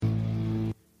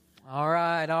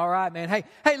right, man.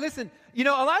 Hey, listen, a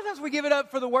lot of times we give it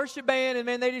up for the worship band, and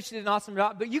man, they just did an awesome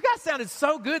job. But you guys sounded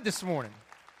so good this morning.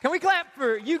 Can we clap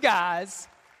for you guys?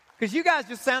 Because you guys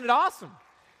just sounded awesome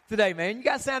today, man. You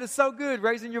guys sounded so good,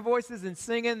 raising your voices and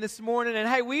singing this morning. And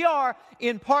hey, we are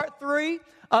in part 3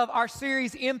 of our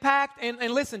series, Impact. And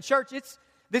listen, church,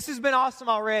 this has been awesome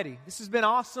already. This has been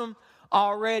awesome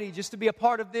already, just to be a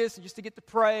part of this and just to get to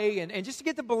pray and just to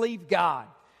get to believe God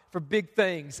for big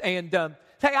things. And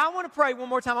hey, I want to pray one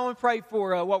more time. I want to pray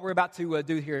for what we're about to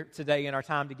do here today in our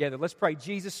time together. Let's pray.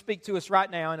 Jesus, speak to us right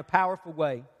now in a powerful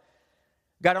way.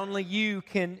 God, only you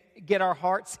can get our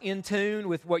hearts in tune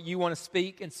with what you want to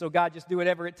speak. And so, God, just do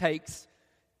whatever it takes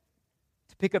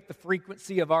to pick up the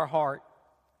frequency of our heart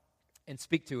and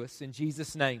speak to us. In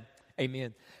Jesus' name,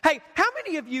 amen. Hey, how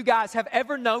many of you guys have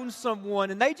ever known someone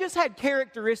and they just had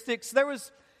characteristics? There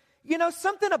was,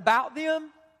 something about them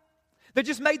that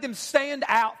just made them stand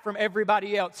out from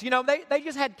everybody else. They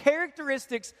just had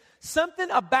characteristics, something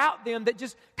about them that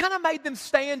just kind of made them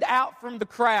stand out from the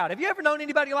crowd. Have you ever known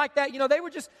anybody like that? They were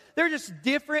just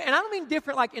different. And I don't mean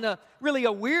different like in a really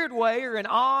a weird way or an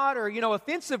odd or,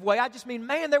 offensive way. I just mean,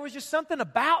 man, there was just something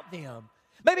about them.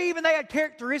 Maybe even they had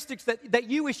characteristics that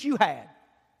you wish you had.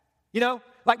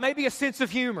 Like maybe a sense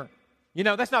of humor.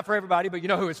 That's not for everybody, but you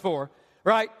know who it's for.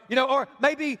 Right? Or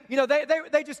maybe,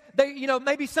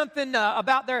 maybe something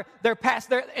about their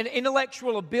past, an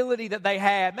intellectual ability that they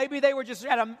had. Maybe they were just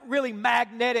had a really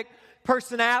magnetic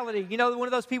personality. One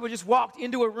of those people just walked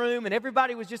into a room and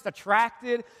everybody was just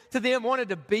attracted to them, wanted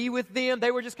to be with them. They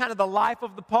were just kind of the life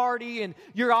of the party, and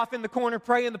you're off in the corner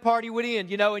praying the party would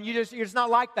end, and you're just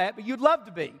not like that, but you'd love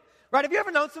to be. Right? Have you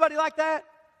ever known somebody like that?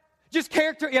 Just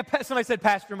character. Yeah, somebody said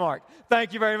Pastor Mark.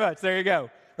 Thank you very much. There you go.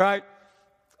 Right?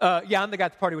 I'm the guy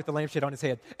at the party with the lampshade on his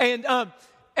head.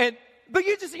 But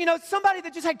you just, somebody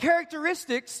that just had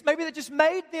characteristics, maybe that just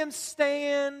made them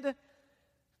stand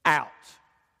out.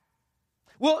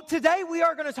 Well, today we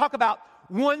are going to talk about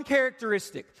one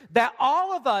characteristic that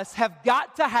all of us have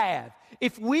got to have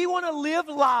if we want to live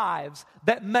lives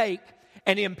that make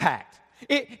an impact.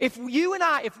 If you and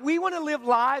I, if we want to live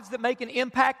lives that make an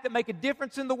impact, that make a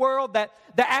difference in the world, that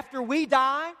after we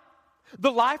die,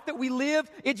 the life that we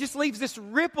live, it just leaves this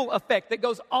ripple effect that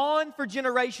goes on for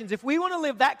generations. If we want to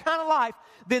live that kind of life,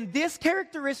 then this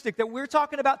characteristic that we're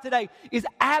talking about today is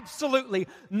absolutely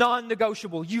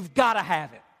non-negotiable. You've got to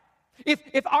have it.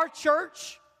 If our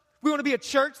church, we want to be a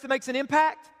church that makes an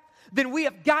impact, then we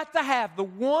have got to have the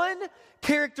one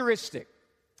characteristic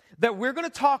that we're going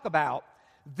to talk about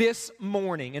this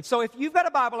morning. And so if you've got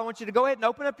a Bible, I want you to go ahead and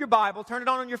open up your Bible, turn it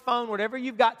on your phone, whatever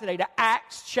you've got today, to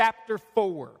Acts chapter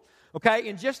 4. Okay,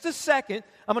 in just a second,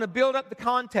 I'm going to build up the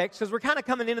context because we're kind of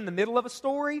coming in the middle of a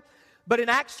story. But in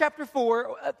Acts chapter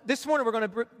 4, this morning we're going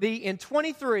to be in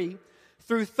 23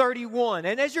 through 31.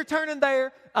 And as you're turning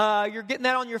there, you're getting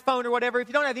that on your phone or whatever. If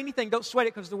you don't have anything, don't sweat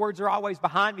it because the words are always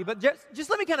behind me. But just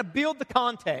let me kind of build the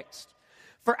context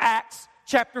for Acts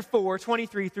chapter 4,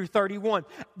 23 through 31.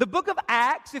 The book of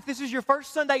Acts, if this is your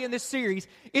first Sunday in this series,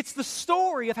 it's the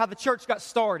story of how the church got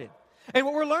started. And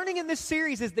what we're learning in this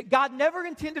series is that God never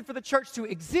intended for the church to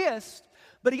exist,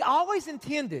 but He always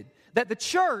intended that the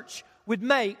church would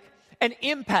make an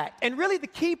impact. And really the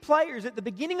key players at the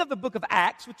beginning of the book of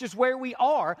Acts, which is where we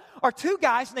are two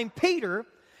guys named Peter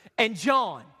and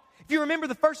John. If you remember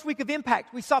the first week of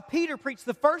Impact, we saw Peter preach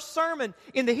the first sermon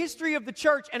in the history of the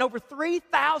church, and over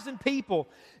 3,000 people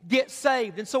get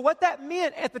saved. And so what that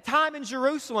meant at the time in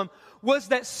Jerusalem was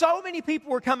that so many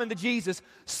people were coming to Jesus,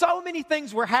 so many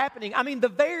things were happening. I mean, the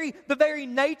very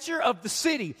nature of the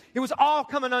city, it was all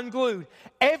coming unglued.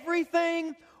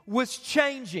 Everything was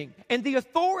changing, and the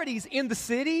authorities in the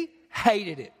city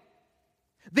hated it.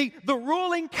 The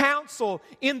ruling council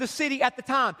in the city at the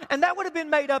time. And that would have been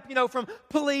made up, from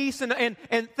police and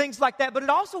things like that. But it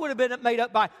also would have been made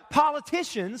up by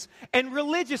politicians and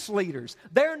religious leaders.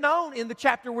 They're known in the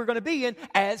chapter we're going to be in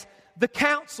as the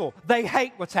council. They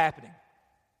hate what's happening.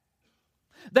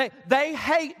 They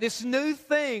hate this new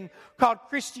thing called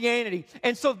Christianity.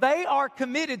 And so they are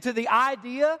committed to the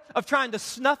idea of trying to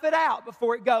snuff it out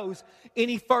before it goes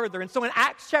any further. And so in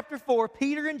Acts chapter 4,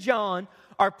 Peter and John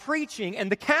are preaching,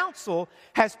 and the council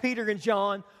has Peter and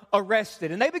John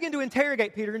arrested. And they begin to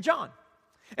interrogate Peter and John.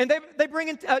 And they bring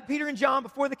in Peter and John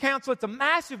before the council. It's a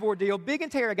massive ordeal, big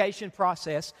interrogation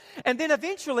process. And then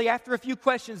eventually, after a few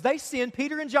questions, they send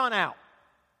Peter and John out.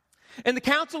 And the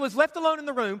council is left alone in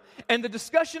the room, and the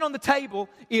discussion on the table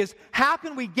is, how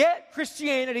can we get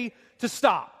Christianity to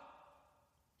stop?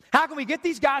 How can we get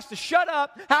these guys to shut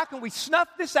up? How can we snuff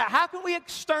this out? How can we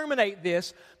exterminate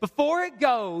this before it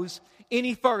goes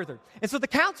any further. And so the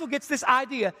council gets this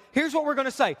idea. Here's what we're going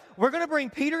to say. We're going to bring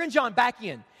Peter and John back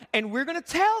in, and we're going to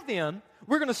tell them,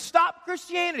 we're going to stop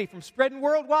Christianity from spreading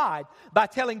worldwide by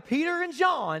telling Peter and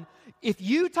John, if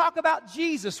you talk about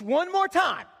Jesus one more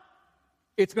time,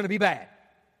 it's going to be bad.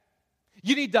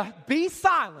 You need to be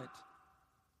silent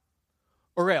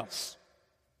or else.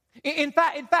 In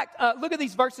fact, look at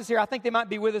these verses here. I think they might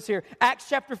be with us here. Acts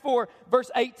chapter 4, verse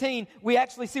 18, we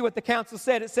actually see what the council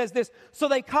said. It says this, so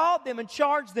they called them and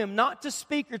charged them not to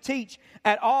speak or teach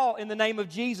at all in the name of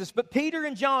Jesus. But Peter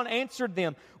and John answered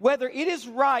them, whether it is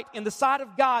right in the sight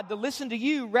of God to listen to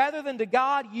you rather than to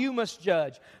God, you must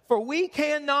judge. For we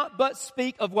cannot but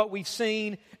speak of what we've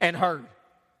seen and heard.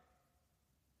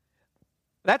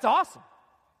 That's awesome.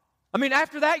 I mean,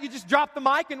 after that, you just drop the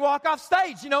mic and walk off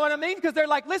stage. You know what I mean? Because they're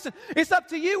like, listen, it's up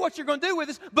to you what you're going to do with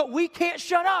this, but we can't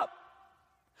shut up.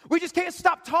 We just can't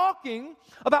stop talking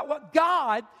about what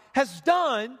God has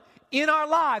done in our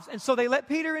lives. And so they let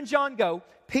Peter and John go.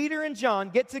 Peter and John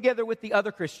get together with the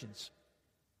other Christians,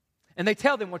 and they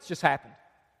tell them what's just happened.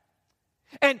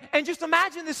 And just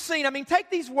imagine this scene. I mean, take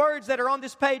these words that are on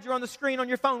this page or on the screen on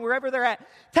your phone, wherever they're at.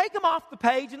 Take them off the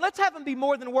page and let's have them be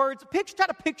more than words. Try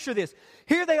to picture this.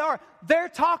 Here they are. They're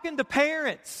talking to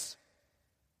parents.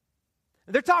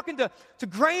 They're talking to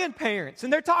grandparents.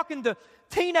 And they're talking to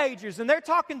teenagers. And they're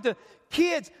talking to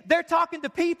kids. They're talking to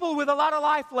people with a lot of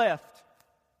life left.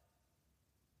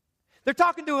 They're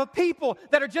talking to a people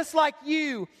that are just like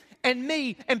you and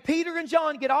me. And Peter and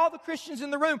John get all the Christians in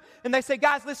the room, and they say,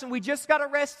 guys, listen, we just got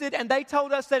arrested, and they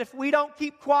told us that if we don't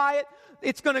keep quiet,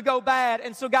 it's going to go bad.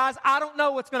 And so, guys, I don't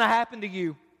know what's going to happen to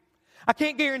you. I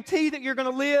can't guarantee that you're going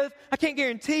to live. I can't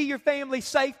guarantee your family's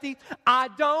safety. I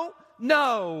don't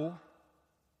know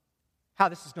how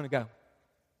this is going to go.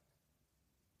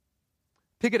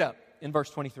 Pick it up in verse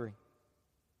 23.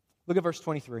 Look at verse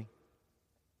 23.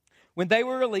 When they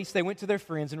were released, they went to their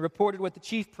friends and reported what the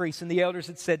chief priests and the elders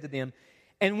had said to them.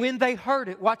 And when they heard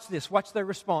it, watch this, watch their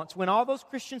response. When all those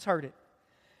Christians heard it,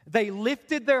 they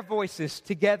lifted their voices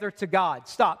together to God.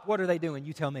 Stop. What are they doing?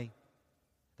 You tell me.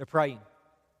 They're praying.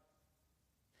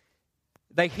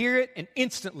 They hear it, and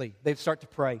instantly they start to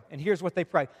pray. And here's what they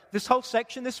pray. This whole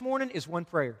section this morning is one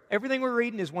prayer. Everything we're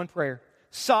reading is one prayer.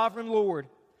 Sovereign Lord,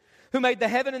 who made the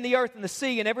heaven and the earth and the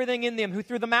sea and everything in them, who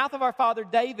through the mouth of our father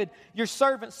David, your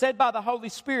servant, said by the Holy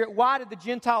Spirit, why did the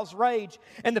Gentiles rage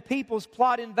and the peoples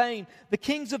plot in vain? The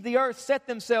kings of the earth set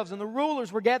themselves, and the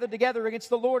rulers were gathered together against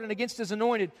the Lord and against his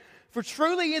anointed. For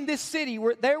truly in this city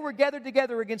there were gathered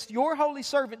together against your holy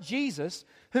servant Jesus,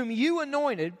 whom you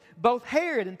anointed, both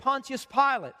Herod and Pontius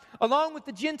Pilate, along with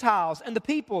the Gentiles and the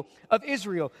people of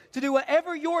Israel, to do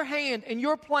whatever your hand and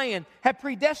your plan had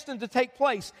predestined to take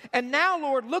place. And now,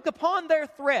 Lord, look upon their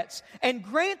threats and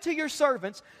grant to your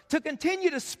servants to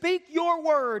continue to speak your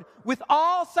word with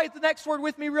all, say the next word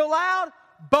with me real loud,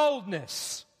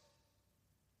 boldness.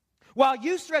 While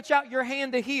you stretch out your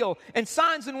hand to heal, and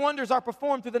signs and wonders are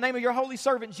performed through the name of your holy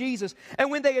servant Jesus. And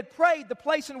when they had prayed, the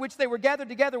place in which they were gathered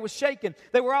together was shaken.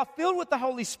 They were all filled with the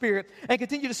Holy Spirit and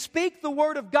continued to speak the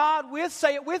word of God with,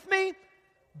 say it with me,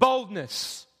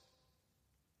 boldness.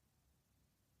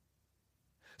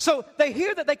 So they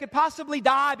hear that they could possibly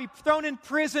die, be thrown in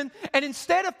prison, and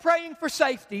instead of praying for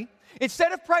safety,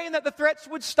 instead of praying that the threats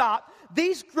would stop,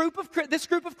 this group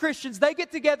of Christians, they get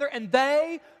together and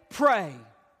they pray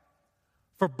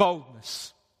for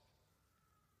boldness.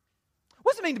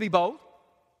 What does it mean to be bold?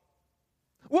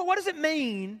 What does it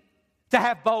mean to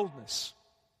have boldness?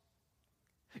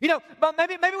 You know, but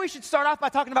maybe we should start off by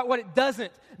talking about what it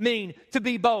doesn't mean to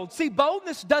be bold. See,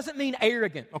 boldness doesn't mean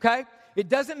arrogant, okay? It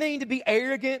doesn't mean to be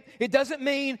arrogant. It doesn't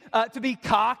mean to be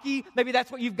cocky. Maybe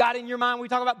that's what you've got in your mind when we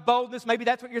talk about boldness. Maybe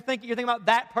that's what you're thinking. You're thinking about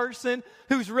that person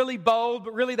who's really bold,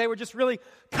 but really they were just really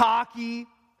cocky. It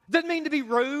doesn't mean to be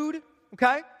rude,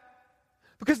 okay?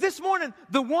 Because this morning,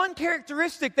 the one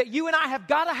characteristic that you and I have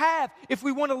got to have if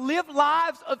we want to live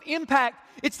lives of impact,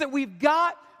 it's that we've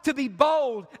got to be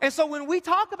bold. And so when we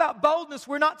talk about boldness,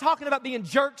 we're not talking about being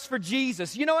jerks for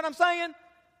Jesus. You know what I'm saying?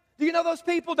 Do you know those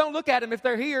people? Don't look at them if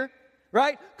they're here,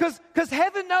 right? Because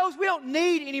heaven knows we don't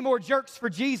need any more jerks for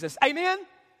Jesus. Amen?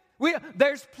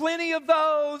 There's plenty of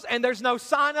those, and there's no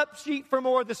sign-up sheet for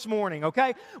more this morning,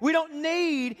 okay? We don't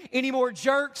need any more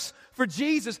jerks for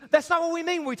Jesus. That's not what we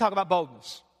mean when we talk about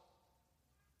boldness.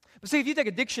 But see, if you take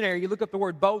a dictionary, you look up the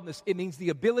word boldness, it means the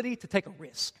ability to take a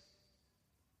risk.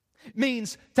 It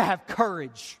means to have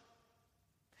courage.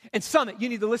 And Summit, you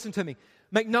need to listen to me.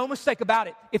 Make no mistake about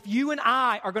it. If you and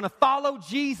I are going to follow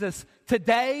Jesus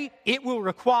today, it will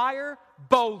require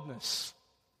boldness.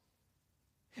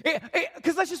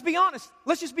 Because let's just be honest.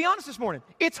 Let's just be honest this morning.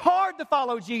 It's hard to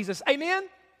follow Jesus. Amen?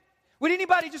 Would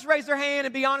anybody just raise their hand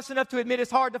and be honest enough to admit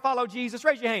it's hard to follow Jesus?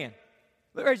 Raise your hand.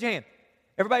 Raise your hand.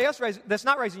 Everybody else that's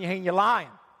not raising your hand, you're lying,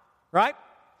 right?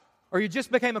 Or you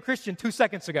just became a Christian 2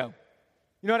 seconds ago.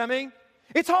 You know what I mean?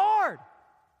 It's hard.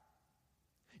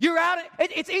 You're out.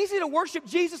 It's easy to worship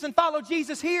Jesus and follow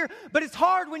Jesus here, but it's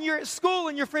hard when you're at school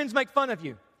and your friends make fun of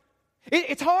you.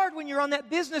 It's hard when you're on that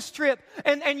business trip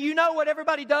and you know what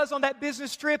everybody does on that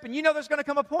business trip, and you know there's going to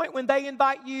come a point when they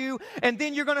invite you, and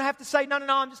then you're going to have to say, no,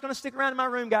 I'm just going to stick around in my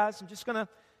room, guys. I'm just going to,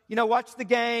 watch the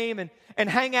game and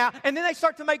hang out. And then they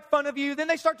start to make fun of you. Then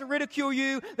they start to ridicule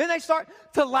you. Then they start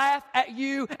to laugh at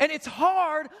you. And it's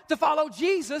hard to follow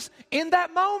Jesus in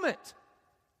that moment.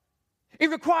 It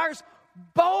requires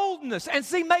boldness. And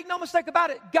see, make no mistake about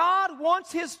it, God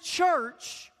wants His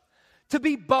church to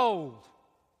be bold.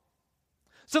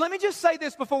 So let me just say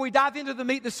this before we dive into the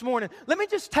meat this morning. Let me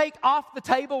just take off the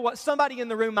table what somebody in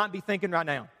the room might be thinking right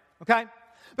now, okay?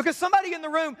 Because somebody in the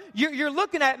room, you're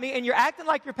looking at me and you're acting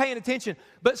like you're paying attention,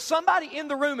 but somebody in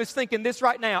the room is thinking this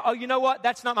right now. Oh, you know what?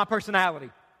 That's not my personality.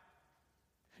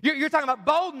 You're talking about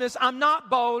boldness. I'm not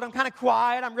bold. I'm kind of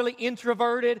quiet. I'm really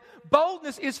introverted.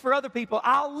 Boldness is for other people.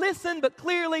 I'll listen, but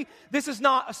clearly this is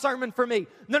not a sermon for me.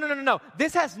 No.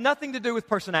 This has nothing to do with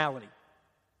personality.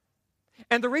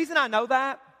 And the reason I know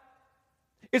that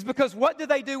is because what do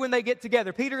they do when they get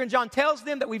together? Peter and John tells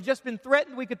them that we've just been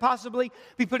threatened. We could possibly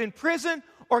be put in prison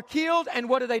or killed. And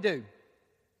what do?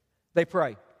 They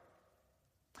pray.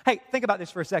 Hey, think about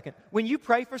this for a second. When you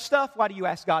pray for stuff, why do you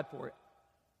ask God for it?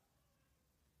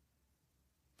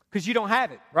 Because you don't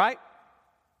have it, right?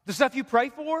 The stuff you pray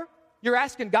for, you're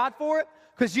asking God for it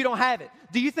because you don't have it.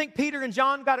 Do you think Peter and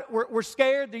John were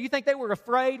scared? Do you think they were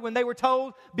afraid when they were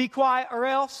told, be quiet or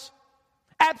else?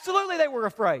 Absolutely they were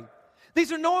afraid.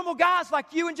 These are normal guys like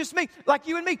you and just me, like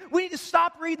you and me. We need to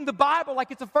stop reading the Bible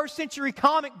like it's a first century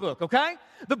comic book, okay?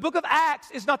 The book of Acts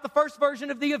is not the first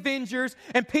version of the Avengers,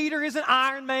 and Peter is an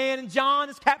Iron Man, and John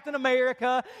is Captain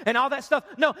America, and all that stuff.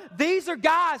 No, these are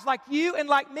guys like you and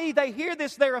like me. They hear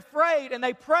this, they're afraid, and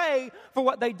they pray for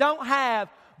what they don't have,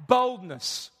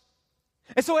 boldness.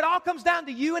 And so it all comes down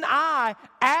to you and I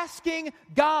asking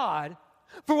God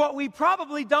for what we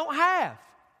probably don't have,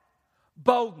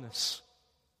 boldness.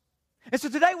 And so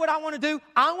today what I want to do,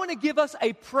 I want to give us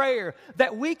a prayer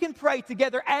that we can pray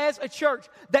together as a church,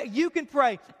 that you can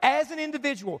pray as an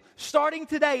individual, starting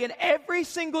today and every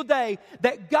single day,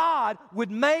 that God would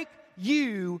make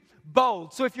you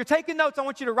bold. So if you're taking notes, I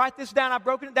want you to write this down. I've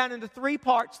broken it down into three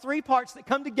parts that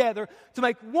come together to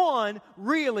make one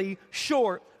really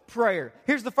short prayer.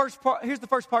 Here's the first part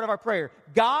of our prayer.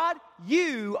 God,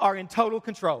 you are in total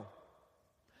control.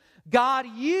 God,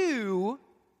 you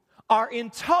are in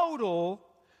total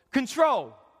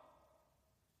control.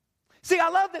 See, I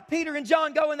love that Peter and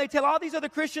John go and they tell all these other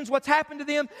Christians what's happened to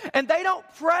them, and they don't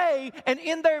pray, and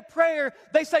in their prayer,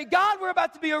 they say, God, we're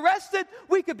about to be arrested,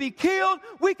 we could be killed,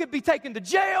 we could be taken to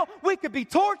jail, we could be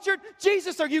tortured.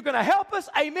 Jesus, are you going to help us?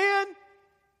 Amen?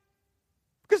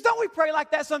 Because don't we pray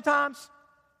like that sometimes?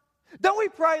 Don't we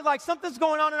pray like something's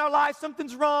going on in our life,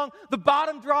 something's wrong, the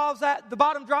bottom drops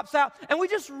out, and we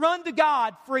just run to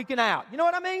God freaking out. You know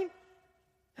what I mean?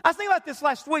 I was thinking about this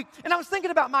last week, and I was thinking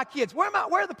about my kids. Where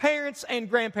are the parents and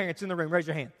grandparents in the room? Raise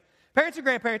your hand. Parents and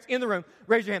grandparents in the room,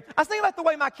 raise your hand. I was thinking about the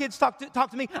way my kids talk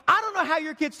to me. I don't know how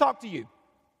your kids talk to you.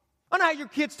 I don't know how your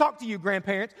kids talk to you,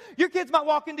 grandparents. Your kids might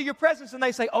walk into your presence and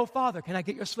they say, oh, Father, can I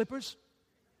get your slippers?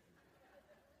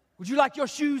 Would you like your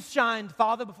shoes shined,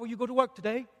 Father, before you go to work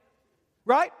today?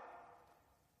 Right?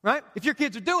 Right? If your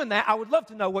kids are doing that, I would love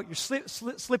to know what you're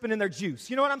slipping in their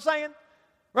juice. You know what I'm saying?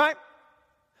 Right?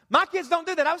 My kids don't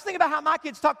do that. I was thinking about how my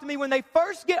kids talk to me when they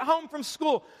first get home from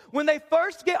school. When they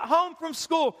first get home from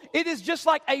school, it is just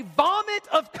like a vomit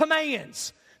of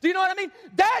commands. Do you know what I mean?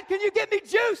 Dad, can you get me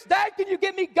juice? Dad, can you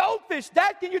get me goldfish?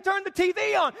 Dad, can you turn the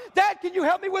TV on? Dad, can you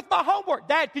help me with my homework?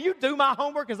 Dad, can you do my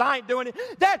homework because I ain't doing it?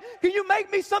 Dad, can you make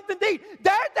me something to eat?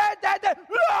 Dad.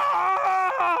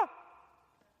 Ah!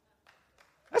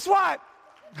 That's why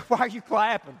are you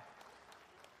clapping?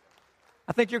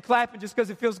 I think you're clapping just because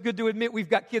it feels good to admit we've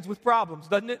got kids with problems,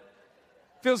 doesn't it?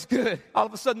 Feels good. All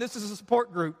of a sudden, this is a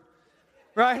support group,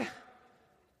 right?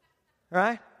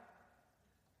 Right?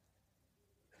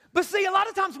 But see, a lot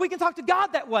of times we can talk to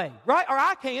God that way, right? Or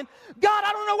I can. God,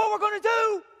 I don't know what we're going to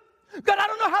do. God, I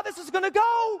don't know how this is going to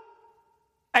go.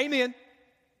 Amen.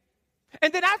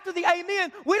 And then after the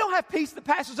amen, we don't have peace that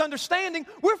passes understanding.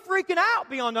 We're freaking out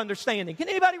beyond understanding. Can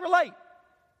anybody relate?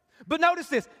 But notice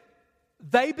this.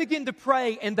 They begin to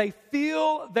pray and they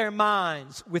fill their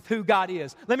minds with who God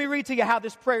is. Let me read to you how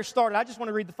this prayer started. I just want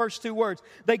to read the first two words.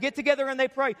 They get together and they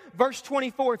pray. Verse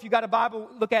 24, if you got a Bible,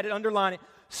 look at it, underline it.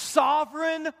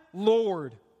 sovereign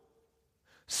Lord.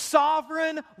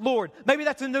 Sovereign Lord. Maybe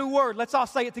that's a new word. Let's all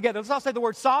say it together. Let's all say the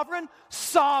word sovereign.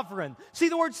 Sovereign. See,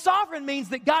 the word sovereign means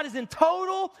that God is in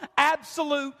total,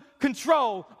 absolute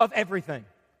control of everything.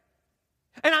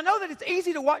 And I know that it's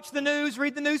easy to watch the news,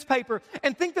 read the newspaper,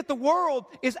 and think that the world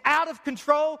is out of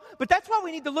control, but that's why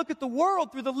we need to look at the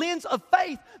world through the lens of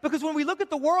faith, because when we look at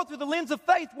the world through the lens of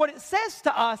faith, what it says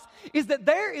to us is that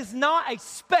there is not a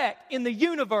speck in the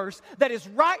universe that is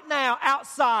right now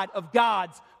outside of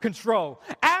God's control.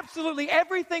 Absolutely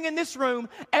everything in this room,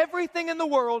 everything in the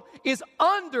world is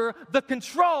under the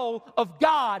control of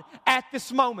God at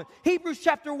this moment. Hebrews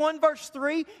chapter 1 verse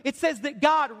 3, it says that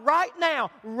God right now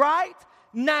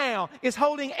is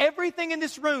holding everything in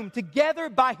this room together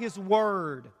by His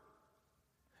Word.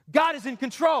 God is in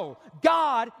control.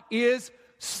 God is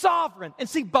sovereign. And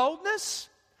see, boldness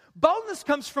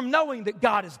comes from knowing that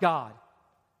God is God.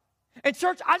 And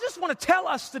church, I just want to tell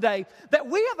us today that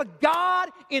we have a God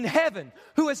in heaven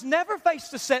who has never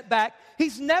faced a setback.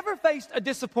 He's never faced a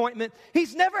disappointment.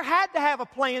 He's never had to have a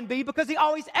plan B because He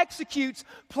always executes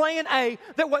plan A.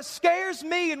 That what scares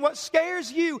me and what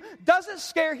scares you doesn't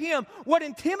scare Him. What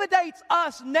intimidates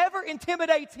us never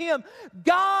intimidates Him.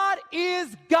 God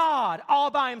is God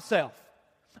all by Himself.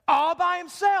 All by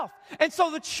Himself. And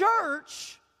so the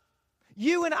church,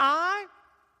 you and I,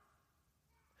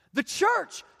 the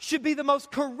church should be the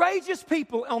most courageous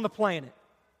people on the planet.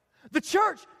 The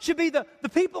church should be the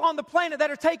people on the planet that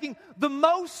are taking the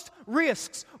most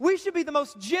risks. We should be the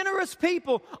most generous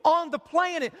people on the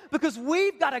planet because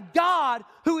we've got a God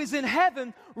who is in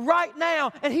heaven right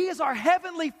now, and He is our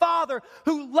heavenly Father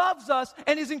who loves us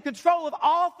and is in control of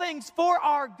all things for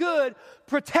our good,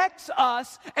 protects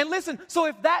us. And listen, so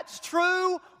if that's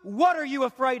true, what are you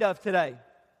afraid of today?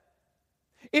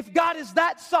 If God is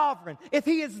that sovereign, if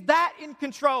He is that in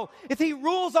control, if He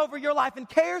rules over your life and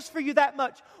cares for you that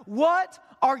much, what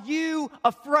are you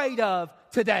afraid of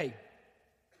today?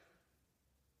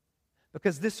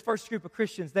 Because this first group of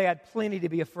Christians, they had plenty to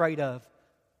be afraid of.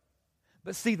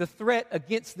 But see, the threat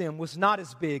against them was not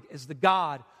as big as the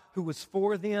God who was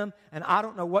for them. And I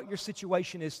don't know what your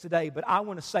situation is today, but I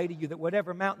want to say to you that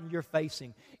whatever mountain you're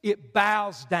facing, it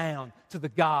bows down to the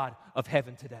God of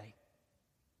heaven today.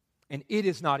 And it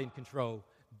is not in control.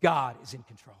 God is in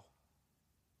control.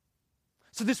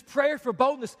 So this prayer for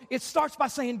boldness, it starts by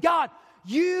saying, God,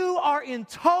 you are in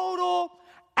total,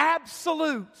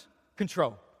 absolute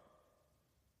control.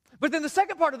 But then the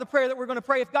second part of the prayer that we're going to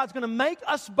pray, if God's going to make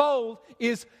us bold,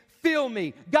 is fill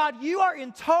me. God, you are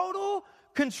in total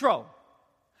control.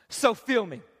 So fill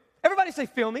me. Everybody say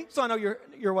fill me, so I know you're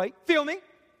awake. Fill me.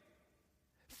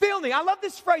 Fill me. I love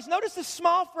this phrase. Notice this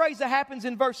small phrase that happens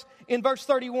in verse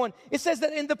 31. It says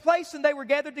that in the place and they were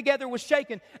gathered together was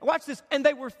shaken. Watch this. And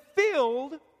they were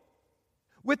filled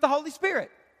with the Holy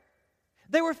Spirit.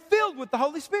 They were filled with the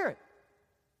Holy Spirit.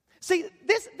 See,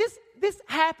 this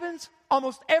happens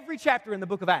almost every chapter in the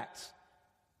book of Acts.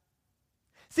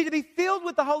 See, to be filled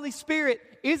with the Holy Spirit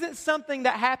isn't something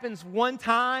that happens one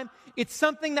time. It's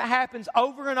something that happens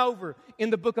over and over in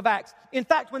the book of Acts. In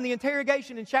fact, when the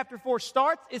interrogation in chapter 4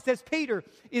 starts, it says Peter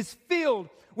is filled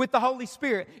with the Holy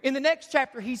Spirit. In the next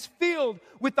chapter, he's filled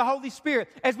with the Holy Spirit.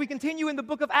 As we continue in the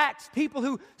book of Acts, people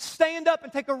who stand up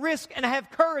and take a risk and have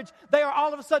courage, they are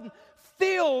all of a sudden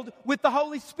filled with the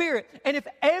Holy Spirit. And if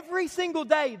every single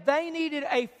day they needed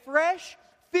a fresh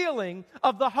filling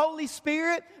of the Holy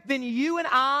Spirit, then you and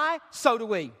I, so do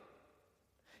we.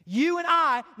 You and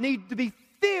I need to be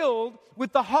filled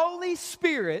with the Holy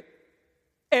Spirit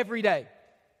every day.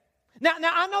 Now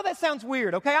I know that sounds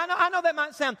weird, okay? I know that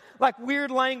might sound like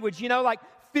weird language, like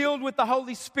filled with the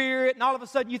Holy Spirit, and all of a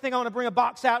sudden you think I want to bring a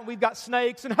box out and we've got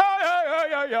snakes and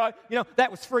hey. That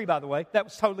was free, by the way. That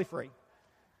was totally free.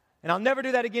 And I'll never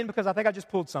do that again because I think I just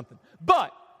pulled something.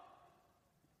 But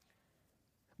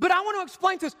I want to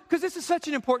explain to us, because this is such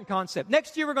an important concept.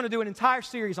 Next year, we're going to do an entire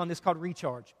series on this called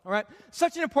Recharge, all right?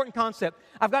 Such an important concept.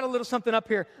 I've got a little something up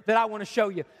here that I want to show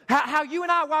you. How you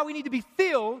and I, why we need to be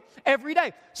filled every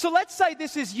day. So let's say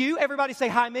this is you. Everybody say,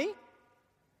 hi, me.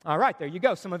 All right, there you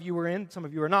go. Some of you were in, some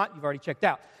of you are not. You've already checked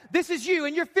out. This is you,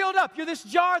 and you're filled up. You're this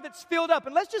jar that's filled up.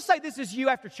 And let's just say this is you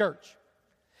after church.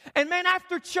 And man,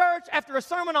 after church, after a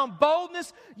sermon on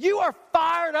boldness, you are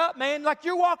fired up, man. Like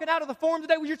you're walking out of the forum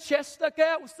today with your chest stuck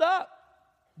out. What's up,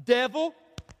 devil?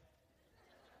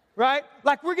 Right?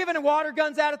 Like we're giving water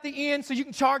guns out at the end so you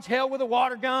can charge hell with a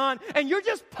water gun. And you're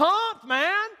just pumped,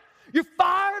 man. You're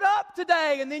fired up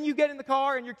today. And then you get in the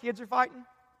car and your kids are fighting.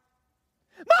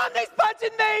 Mommy's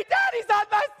punching me. Daddy's on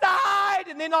my side.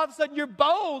 And then all of a sudden you're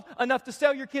bold enough to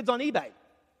sell your kids on eBay.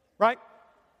 Right?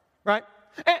 Right?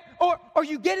 Or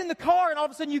you get in the car and all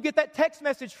of a sudden you get that text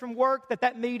message from work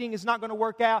that meeting is not going to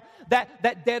work out,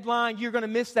 that deadline, you're going to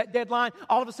miss that deadline.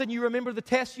 All of a sudden you remember the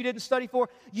test you didn't study for.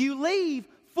 You leave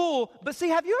full. But see,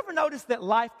 have you ever noticed that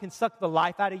life can suck the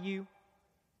life out of you?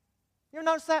 You ever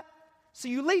notice that? So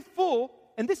you leave full,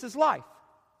 and this is life.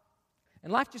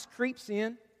 And life just creeps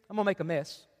in. I'm going to make a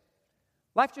mess.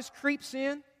 Life just creeps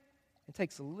in and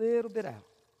takes a little bit out.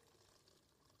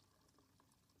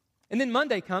 And then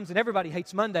Monday comes, and everybody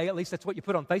hates Monday. At least that's what you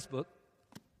put on Facebook.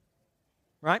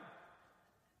 Right?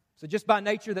 So just by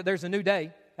nature that there's a new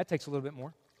day, that takes a little bit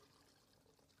more.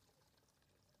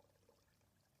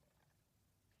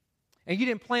 And you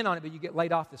didn't plan on it, but you get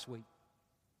laid off this week.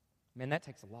 Man, that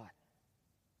takes a lot.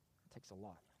 It takes a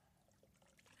lot.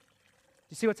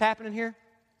 You see what's happening here?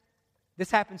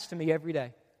 This happens to me every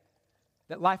day.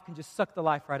 That life can just suck the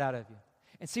life right out of you.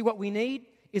 And see, what we need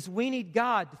is we need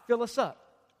God to fill us up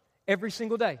every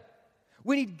single day.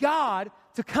 We need God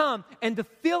to come and to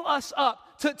fill us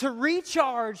up, to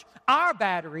recharge our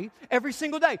battery every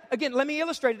single day. Again, let me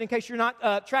illustrate it in case you're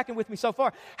not tracking with me so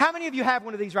far. How many of you have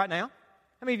one of these right now?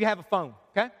 How many of you have a phone?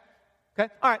 Okay?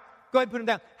 All right, go ahead and put them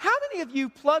down. How many of you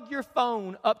plug your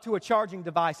phone up to a charging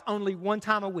device only one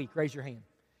time a week? Raise your hand.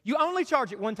 You only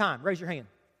charge it one time. Raise your hand.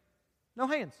 No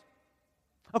hands.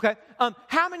 Okay.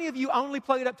 How many of you only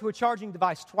plug it up to a charging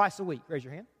device twice a week? Raise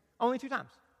your hand. Only 2 times.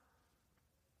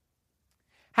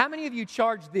 How many of you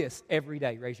charge this every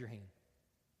day? Raise your hand.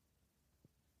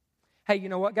 Hey, you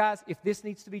know what, guys? If this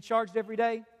needs to be charged every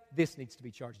day, this needs to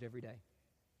be charged every day.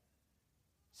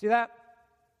 See that?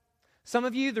 Some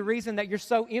of you, the reason that you're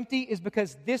so empty is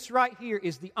because this right here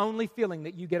is the only feeling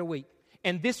that you get a week.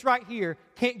 And this right here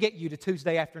can't get you to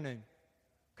Tuesday afternoon.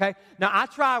 Okay? Now, I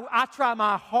try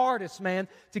my hardest, man,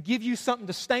 to give you something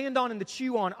to stand on and to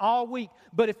chew on all week.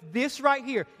 But if this right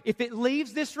here, if it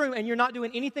leaves this room and you're not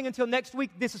doing anything until next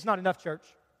week, this is not enough, church.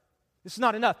 This is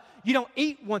not enough. You don't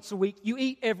eat once a week. You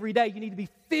eat every day. You need to be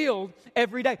filled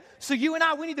every day. So you and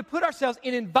I, we need to put ourselves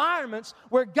in environments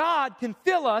where God can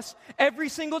fill us every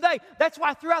single day. That's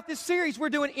why throughout this series, we're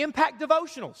doing impact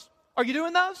devotionals. Are you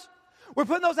doing those? We're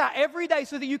putting those out every day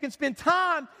so that you can spend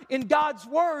time in God's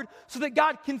Word so that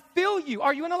God can fill you.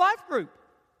 Are you in a life group?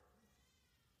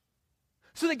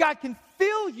 So that God can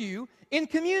fill you in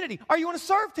community. Are you on a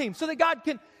serve team? So that God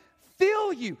can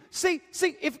fill you. See,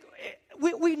 if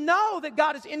we know that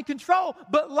God is in control,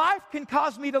 but life can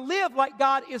cause me to live like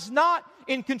God is not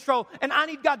in control. And I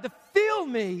need God to fill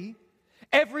me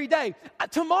every day.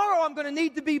 Tomorrow I'm going to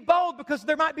need to be bold because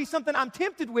there might be something I'm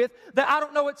tempted with that I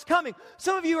don't know what's coming.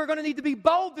 Some of you are going to need to be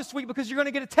bold this week because you're going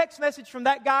to get a text message from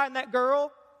that guy and that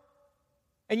girl.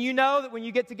 And you know that when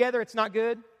you get together, it's not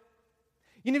good.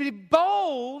 You need to be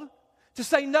bold to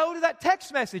say no to that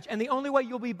text message. And the only way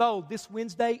you'll be bold this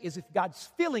Wednesday is if God's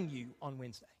filling you on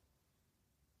Wednesday.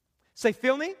 Say,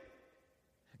 fill me.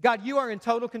 God, you are in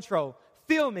total control.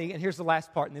 Fill me. And here's the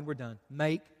last part, and then we're done.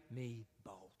 Make me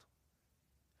bold.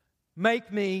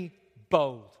 Make me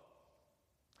bold.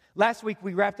 Last week,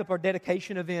 we wrapped up our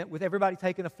dedication event with everybody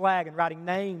taking a flag and writing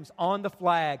names on the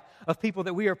flag of people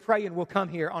that we are praying will come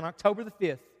here on October the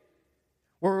 5th,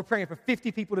 where we're praying for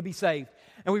 50 people to be saved.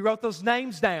 And we wrote those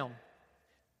names down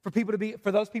for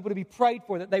those people to be prayed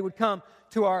for, that they would come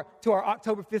to our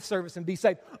October 5th service and be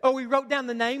saved. Oh, we wrote down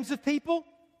the names of people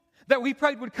that we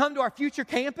prayed would come to our future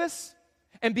campus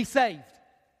and be saved.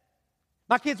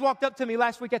 My kids walked up to me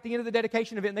last week at the end of the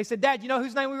dedication event, and they said, Dad, you know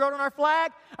whose name we wrote on our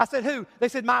flag? I said, who? They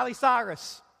said, Miley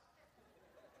Cyrus.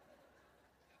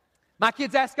 My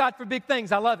kids ask God for big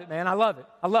things. I love it, man. I love it.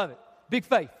 I love it. Big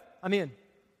faith. I'm in.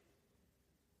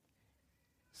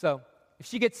 So, if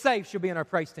she gets saved, she'll be in our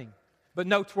praise team. But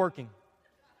no twerking.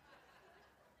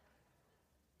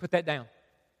 Put that down.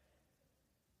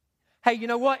 Hey, you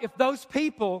know what? If those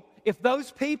people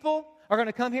are going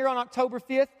to come here on October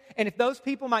 5th, and if those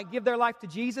people might give their life to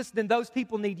Jesus, then those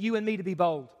people need you and me to be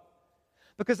bold.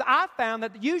 Because I found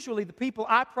that usually the people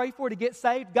I pray for to get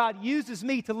saved, God uses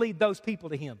me to lead those people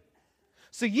to Him.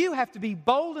 So you have to be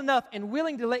bold enough and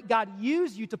willing to let God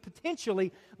use you to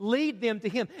potentially lead them to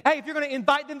Him. Hey, if you're going to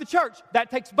invite them to church, that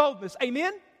takes boldness.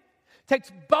 Amen?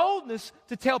 Takes boldness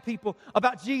to tell people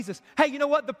about Jesus. Hey, you know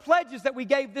what? The pledges that we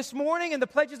gave this morning and the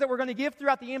pledges that we're going to give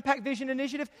throughout the Impact Vision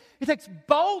Initiative, it takes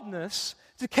boldness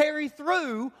to carry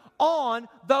through on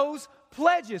those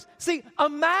pledges. See,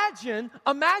 imagine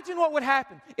what would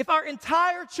happen if our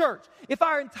entire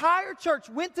church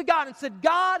went to God and said,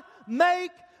 God,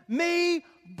 make me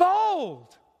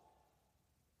bold.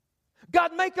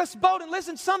 God, make us bold. And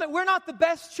listen, Summit, we're not the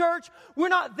best church. We're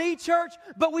not the church,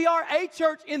 but we are a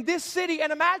church in this city.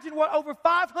 And imagine what over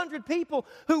 500 people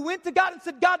who went to God and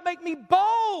said, God, make me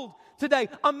bold today.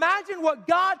 Imagine what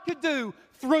God could do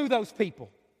through those people.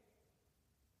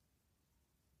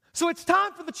 So it's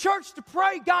time for the church to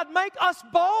pray, God, make us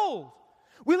bold.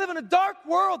 We live in a dark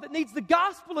world that needs the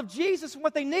gospel of Jesus, and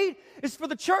what they need is for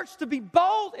the church to be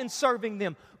bold in serving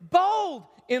them, bold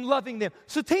in loving them.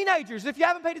 So teenagers, if you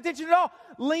haven't paid attention at all,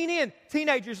 lean in.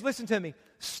 Teenagers, listen to me.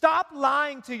 Stop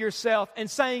lying to yourself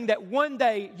and saying that one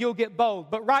day you'll get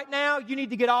bold. But right now, you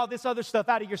need to get all this other stuff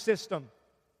out of your system.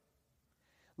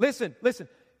 Listen.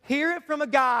 Hear it from a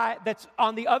guy that's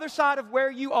on the other side of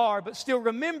where you are, but still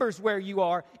remembers where you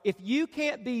are. If you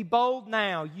can't be bold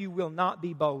now, you will not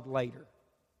be bold later.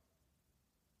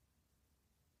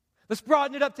 Let's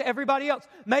broaden it up to everybody else.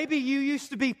 Maybe you used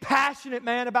to be passionate,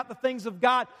 man, about the things of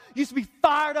God. You used to be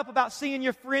fired up about seeing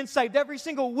your friends saved. Every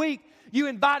single week, you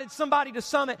invited somebody to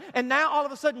Summit, and now all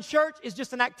of a sudden church is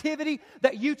just an activity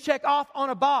that you check off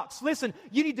on a box. Listen,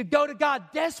 you need to go to God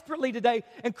desperately today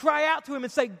and cry out to Him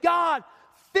and say, God,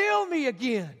 fill me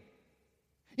again.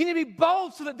 You need to be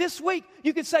bold so that this week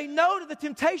you can say no to the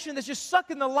temptation that's just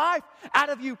sucking the life out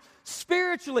of you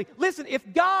spiritually. Listen,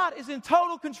 if God is in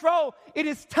total control, it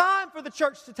is time for the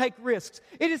church to take risks.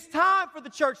 It is time for the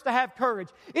church to have courage.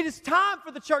 It is time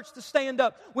for the church to stand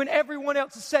up when everyone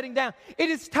else is sitting down. It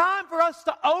is time for us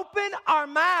to open our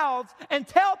mouths and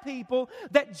tell people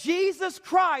that Jesus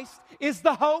Christ is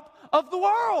the hope of the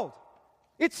world.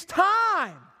 It's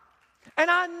time.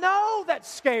 And I know that's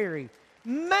scary.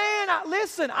 Man,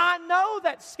 I know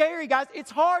that's scary, guys.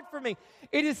 It's hard for me.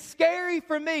 It is scary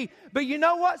for me. But you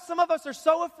know what? Some of us are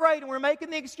so afraid, and we're making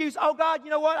the excuse, oh, God,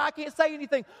 you know what? I can't say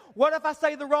anything. What if I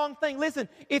say the wrong thing? Listen,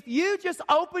 if you just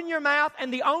open your mouth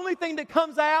and the only thing that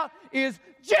comes out is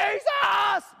Jesus,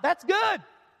 that's good.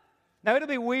 Now, it'll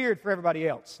be weird for everybody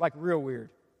else, like real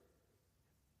weird.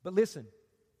 But listen,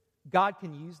 God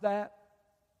can use that,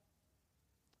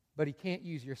 but He can't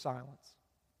use your silence.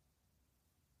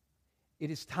 It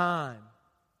is time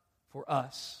for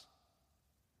us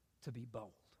to be bold.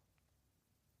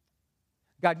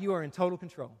 God, you are in total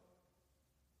control.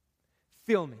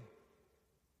 Fill me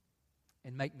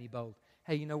and make me bold.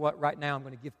 Hey, you know what? Right now I'm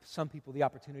going to give some people the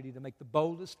opportunity to make the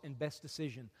boldest and best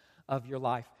decision of your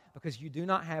life, because you do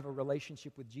not have a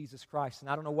relationship with Jesus Christ. And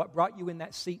I don't know what brought you in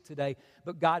that seat today,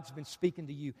 but God's been speaking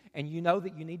to you, and you know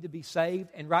that you need to be saved.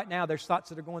 And right now there's thoughts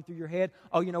that are going through your head.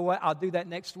 Oh, you know what? I'll do that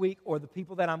next week. Or the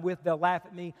people that I'm with, they'll laugh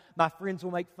at me. My friends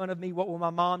will make fun of me. What will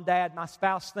my mom, dad, my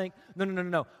spouse think?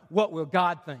 No. What will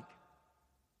God think?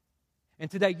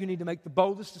 And today you need to make the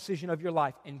boldest decision of your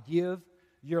life and give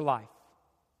your life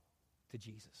to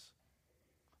Jesus.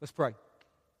 Let's pray.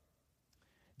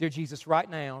 Dear Jesus, right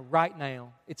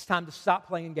now, it's time to stop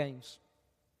playing games.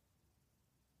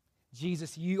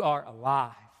 Jesus, you are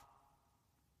alive.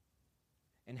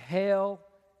 And hell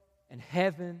and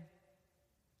heaven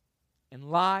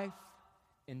and life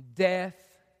and death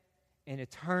and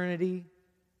eternity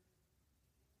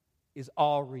is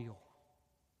all real.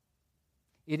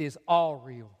 It is all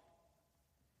real.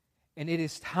 And it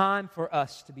is time for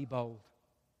us to be bold.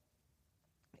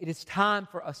 It is time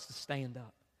for us to stand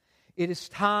up. It is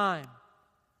time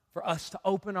for us to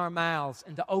open our mouths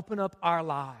and to open up our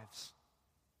lives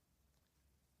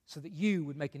so that you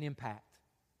would make an impact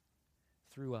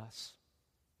through us.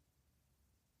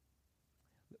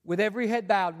 With every head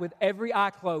bowed, with every eye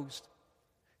closed,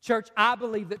 church, I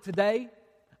believe that today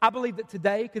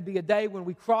could be a day when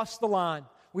we cross the line.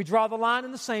 We draw the line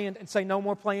in the sand and say, no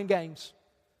more playing games.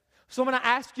 So I'm going to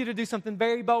ask you to do something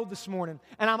very bold this morning,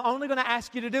 and I'm only going to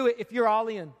ask you to do it if you're all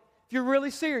in. If you're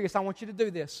really serious, I want you to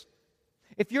do this.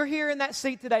 If you're here in that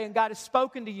seat today and God has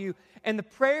spoken to you, and the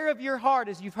prayer of your heart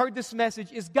as you've heard this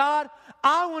message is, God,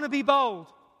 I want to be bold.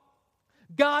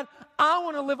 God, I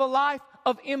want to live a life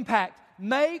of impact.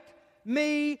 Make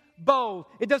me bold.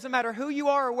 It doesn't matter who you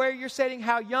are or where you're sitting,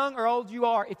 how young or old you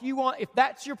are. If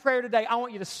that's your prayer today, I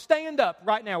want you to stand up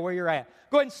right now where you're at.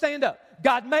 Go ahead and stand up.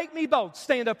 God, make me bold.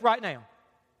 Stand up right now.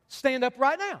 Stand up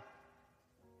right now.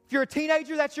 If you're a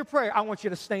teenager, that's your prayer. I want you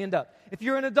to stand up. If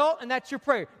you're an adult and that's your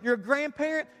prayer, you're a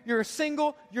grandparent, you're a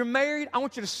single, you're married, I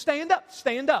want you to stand up.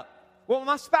 Stand up. What will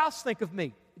my spouse think of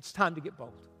me? It's time to get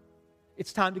bold.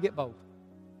 It's time to get bold.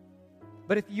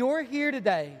 But if you're here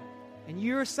today and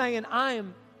you're saying, I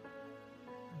am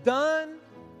done,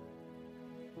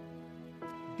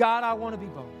 God, I want to be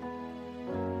bold.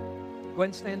 Go ahead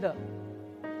and stand up.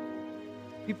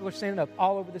 People are standing up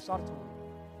all over this auditorium.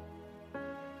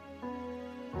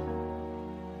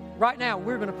 Right now,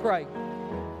 we're going to pray.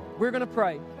 We're going to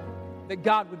pray that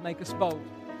God would make us bold.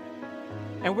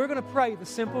 And we're going to pray the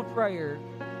simple prayer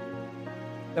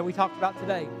that we talked about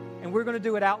today. And we're going to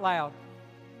do it out loud.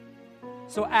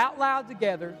 So out loud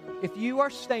together, if you are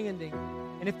standing,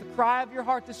 and if the cry of your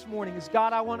heart this morning is,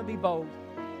 God, I want to be bold,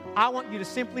 I want you to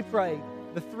simply pray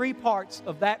the 3 parts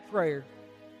of that prayer.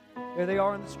 There they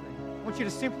are on the screen. I want you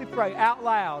to simply pray out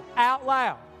loud,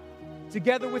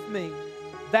 together with me,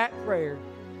 that prayer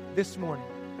this morning.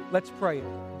 Let's pray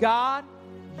it. God,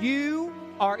 you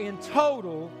are in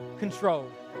total control.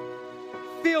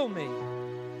 Fill me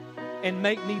and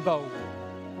make me bold.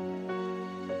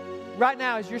 Right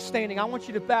now, as you're standing, I want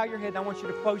you to bow your head and I want you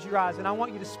to close your eyes and I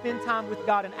want you to spend time with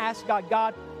God and ask God,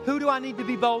 God, who do I need to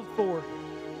be bold for?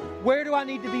 Where do I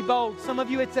need to be bold? Some of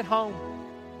you, it's at home.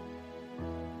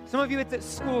 Some of you, it's at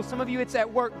school. Some of you, it's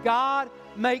at work. God,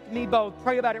 make me bold.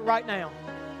 Pray about it right now.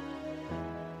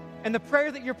 And the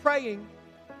prayer that you're praying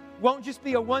won't just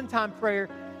be a one-time prayer.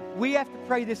 We have to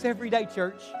pray this every day,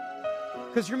 church.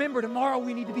 Because remember, tomorrow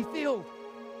we need to be filled.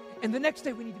 And the next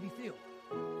day we need to be filled.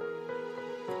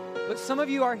 But some of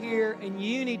you are here and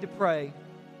you need to pray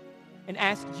and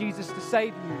ask Jesus to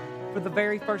save you for the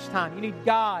very first time. You need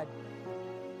God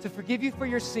to forgive you for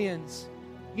your sins.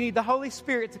 You need the Holy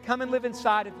Spirit to come and live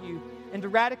inside of you and to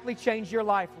radically change your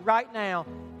life right now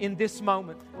in this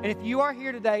moment. And if you are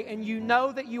here today and you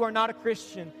know that you are not a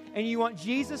Christian and you want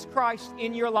Jesus Christ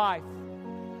in your life,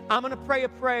 I'm going to pray a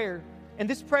prayer. And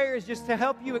this prayer is just to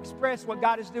help you express what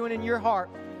God is doing in your heart.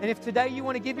 And if today you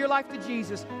want to give your life to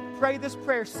Jesus, pray this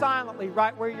prayer silently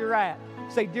right where you're at.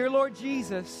 Say, Dear Lord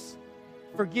Jesus,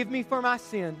 forgive me for my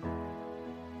sin.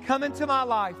 Come into my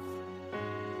life.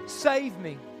 Save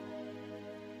me.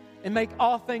 And make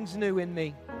all things new in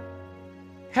me.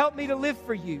 Help me to live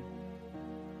for you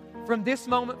from this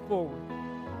moment forward.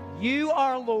 You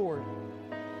are Lord.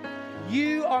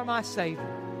 You are my Savior.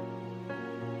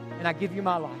 And I give you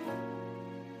my life.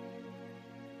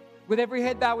 With every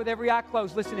head bowed, with every eye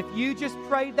closed, listen, if you just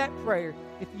prayed that prayer,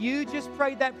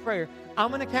 I'm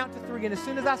going to count to 3. And as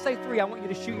soon as I say 3, I want you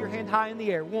to shoot your hand high in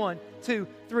the air. 1, 2,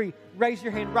 3. Raise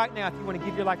your hand right now if you want to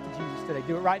give your life to Jesus today.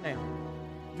 Do it right now.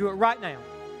 Do it right now.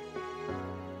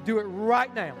 Do it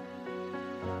right now.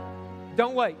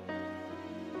 Don't wait.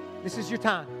 This is your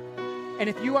time. And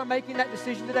if you are making that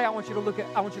decision today, I want you to look at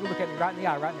me right in the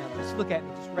eye right now. Just look at me.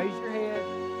 Just raise your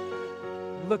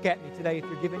head. Look at me today if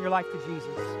you're giving your life to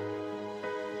Jesus.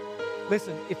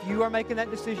 Listen, if you are making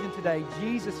that decision today,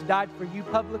 Jesus died for you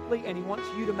publicly, and He wants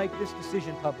you to make this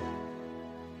decision public.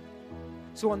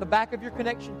 So on the back of your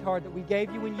connection card that we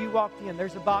gave you when you walked in,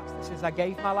 there's a box that says, I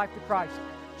gave my life to Christ.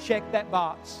 Check that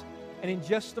box. And in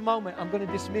just a moment, I'm going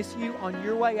to dismiss you on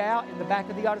your way out in the back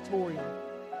of the auditorium.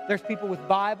 There's people with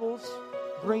Bibles,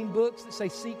 green books that say,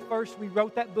 Seek First. We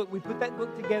wrote that book. We put that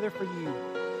book together for you.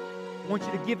 I want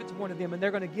you to give it to one of them, and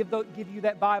they're going to give you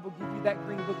that Bible, give you that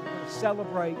green book. They're going to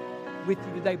celebrate with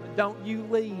you today. But don't you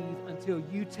leave until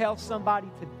you tell somebody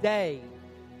today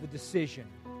the decision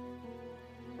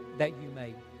that you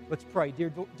made. Let's pray.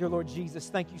 Dear Lord Jesus,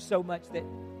 thank you so much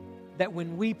that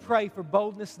when we pray for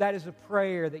boldness, that is a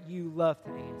prayer that you love to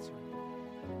answer.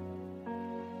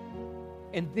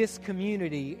 And this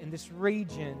community, and this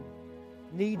region,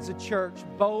 needs a church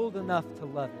bold enough to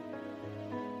love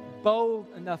it, bold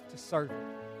enough to serve it.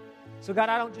 So God,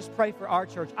 I don't just pray for our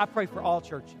church, I pray for all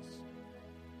churches.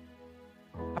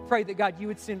 I pray that, God, you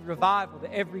would send revival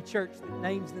to every church that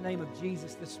names the name of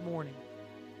Jesus this morning.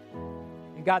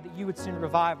 And God, that you would send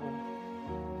revival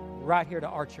right here to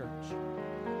our church.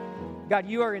 God,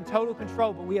 you are in total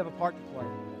control, but we have a part to play.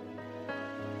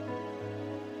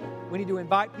 We need to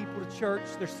invite people to church.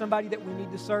 There's somebody that we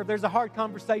need to serve. There's a hard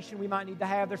conversation we might need to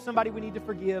have. There's somebody we need to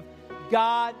forgive.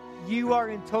 God, you are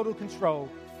in total control.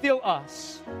 Fill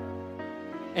us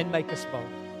and make us bold.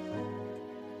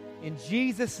 In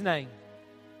Jesus' name,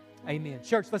 amen.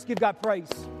 Church, let's give God praise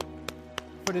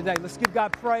for today. Let's give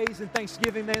God praise and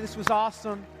thanksgiving. Man, this was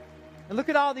awesome. And look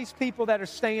at all these people that are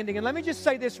standing. And let me just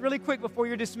say this really quick before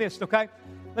you're dismissed, okay?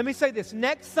 Let me say this.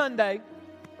 Next Sunday,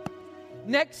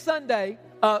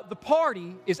 the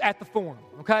party is at the Forum,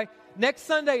 okay? Next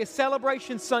Sunday is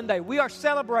Celebration Sunday. We are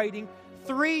celebrating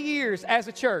 3 years as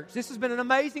a church. This has been an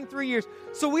amazing 3 years.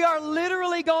 So we are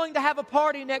literally going to have a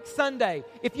party next Sunday.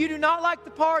 If you do not like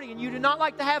the party and you do not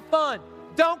like to have fun,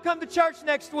 don't come to church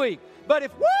next week. But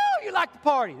if, you like to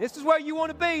party, this is where you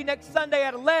want to be next Sunday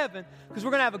at 11, because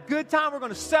we're going to have a good time, we're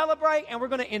going to celebrate, and we're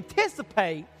going to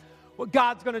anticipate what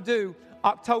God's going to do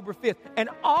October 5th. And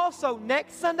also,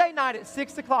 next Sunday night at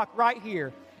 6 o'clock right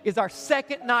here is our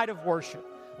second night of worship.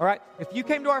 All right? If you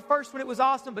came to our first one, it was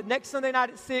awesome, but next Sunday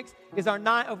night at 6 is our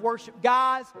night of worship.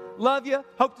 Guys, love you.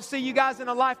 Hope to see you guys in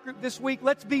a life group this week.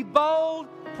 Let's be bold.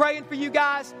 praying for you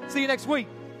guys. See you next week.